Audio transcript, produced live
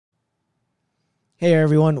Hey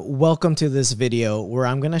everyone, welcome to this video where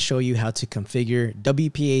I'm going to show you how to configure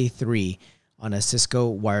WPA3 on a Cisco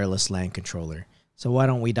wireless LAN controller. So why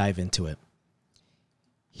don't we dive into it?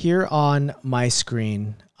 Here on my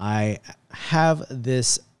screen, I have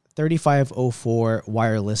this 3504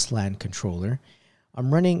 wireless LAN controller.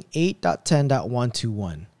 I'm running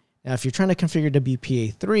 8.10.121. Now, if you're trying to configure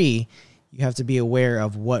WPA3, you have to be aware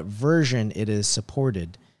of what version it is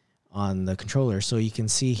supported on the controller. So you can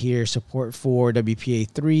see here support for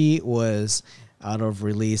WPA3 was out of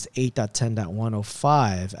release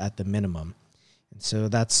 8.10.105 at the minimum. And so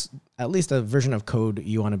that's at least a version of code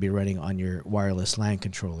you want to be running on your wireless LAN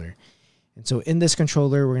controller. And so in this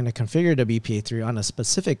controller, we're going to configure WPA3 on a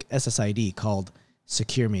specific SSID called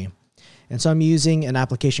SecureMe. And so I'm using an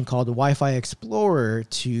application called Wi-Fi Explorer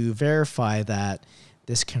to verify that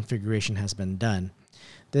this configuration has been done.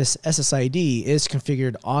 This SSID is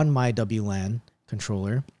configured on my WLAN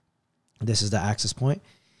controller. This is the access point.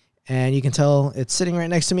 And you can tell it's sitting right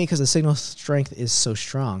next to me because the signal strength is so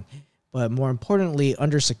strong. But more importantly,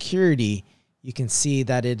 under security, you can see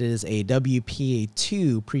that it is a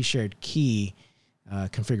WPA2 pre-shared key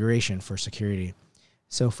configuration for security.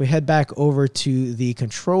 So if we head back over to the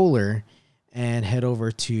controller and head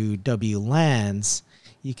over to WLANs,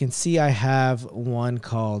 you can see I have one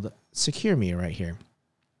called SecureMe right here.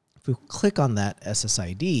 If we click on that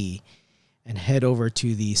SSID and head over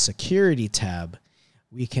to the security tab,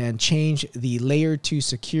 we can change the layer 2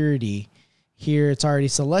 security. Here it's already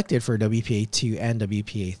selected for WPA2 and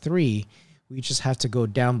WPA3. We just have to go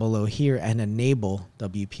down below here and enable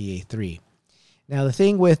WPA3. Now the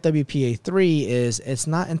thing with WPA3 is it's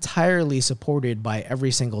not entirely supported by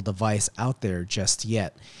every single device out there just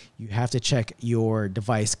yet. You have to check your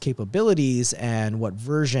device capabilities and what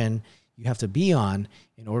version you have to be on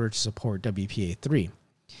in order to support WPA3.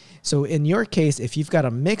 So in your case, if you've got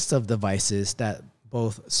a mix of devices that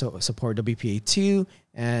both support WPA2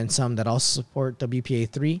 and some that also support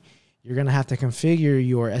WPA3, you're going to have to configure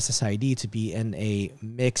your SSID to be in a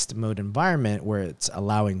mixed mode environment where it's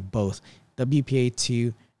allowing both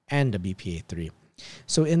WPA2 and WPA3.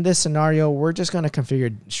 So in this scenario, we're just going to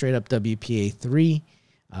configure straight up WPA3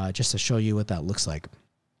 just to show you what that looks like.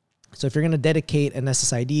 So if you're going to dedicate an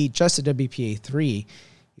SSID just to WPA3,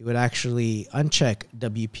 you would actually uncheck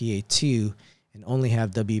WPA2 and only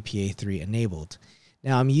have WPA3 enabled.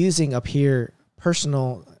 Now I'm using up here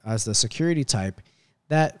personal as the security type.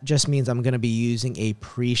 That just means I'm going to be using a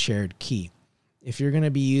pre-shared key. If you're going to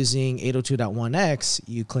be using 802.1x,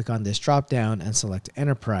 you click on this drop down and select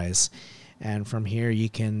enterprise. And from here you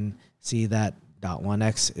can see that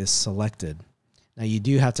 .1x is selected. Now you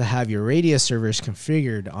do have to have your radius servers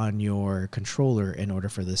configured on your controller in order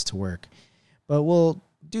for this to work. But we'll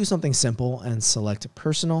do something simple and select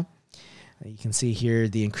personal. You can see here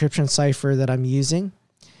the encryption cipher that I'm using,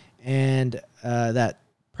 and that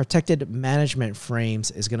protected management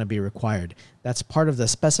frames is going to be required. That's part of the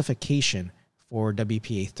specification for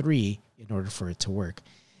WPA3 in order for it to work.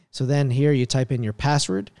 So then here you type in your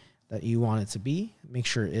password that you want it to be. Make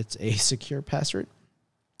sure it's a secure password.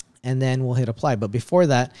 And then we'll hit apply. But before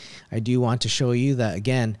that, I do want to show you that,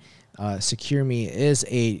 again, SecureMe is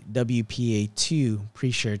a WPA2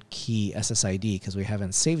 pre-shared key SSID because we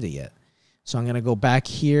haven't saved it yet. So I'm going to go back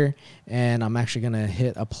here, and I'm actually going to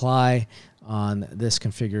hit apply on this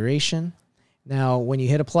configuration. Now, when you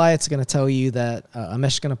hit apply, it's going to tell you that a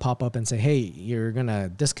message is going to pop up and say, hey, you're going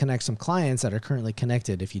to disconnect some clients that are currently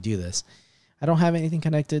connected if you do this. I don't have anything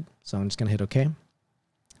connected, so I'm just going to hit OK.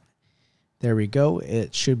 There we go.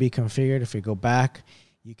 It should be configured. If we go back,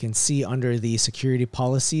 you can see under the security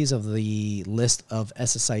policies of the list of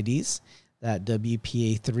SSIDs that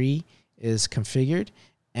WPA3 is configured,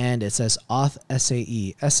 and it says auth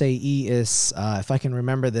SAE. SAE is, if I can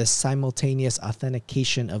remember this, simultaneous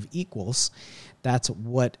authentication of equals. That's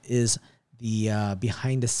what is the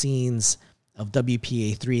behind the scenes of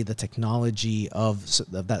WPA3, the technology of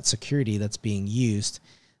that security that's being used.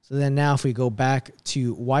 So then now if we go back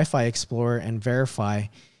to Wi-Fi Explorer and verify,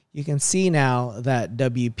 you can see now that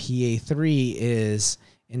WPA3 is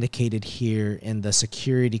indicated here in the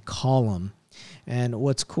security column. And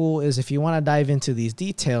what's cool is if you want to dive into these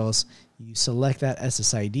details, you select that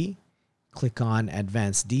SSID, click on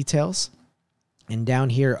Advanced Details, and down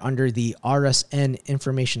here under the RSN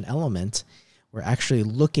information element, we're actually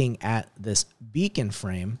looking at this beacon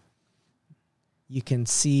frame. You can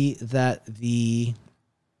see that the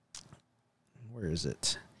where is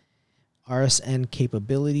it? RSN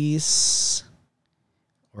capabilities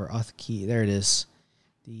or auth key. There it is.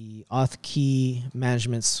 The auth key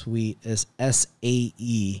management suite is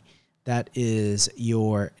SAE. That is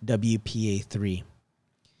your WPA3.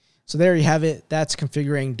 So there you have it. That's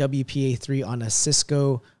configuring WPA3 on a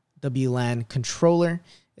Cisco WLAN controller.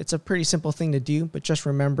 It's a pretty simple thing to do, but just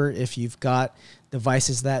remember, if you've got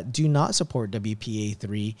devices that do not support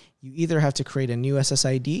WPA3, you either have to create a new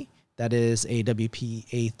SSID, that is a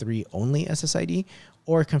WPA3 only SSID,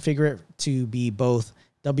 or configure it to be both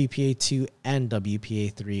WPA2 and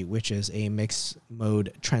WPA3, which is a mixed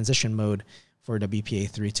mode, transition mode for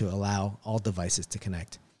WPA3 to allow all devices to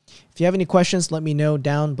connect. If you have any questions, let me know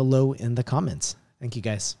down below in the comments. Thank you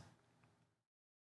guys.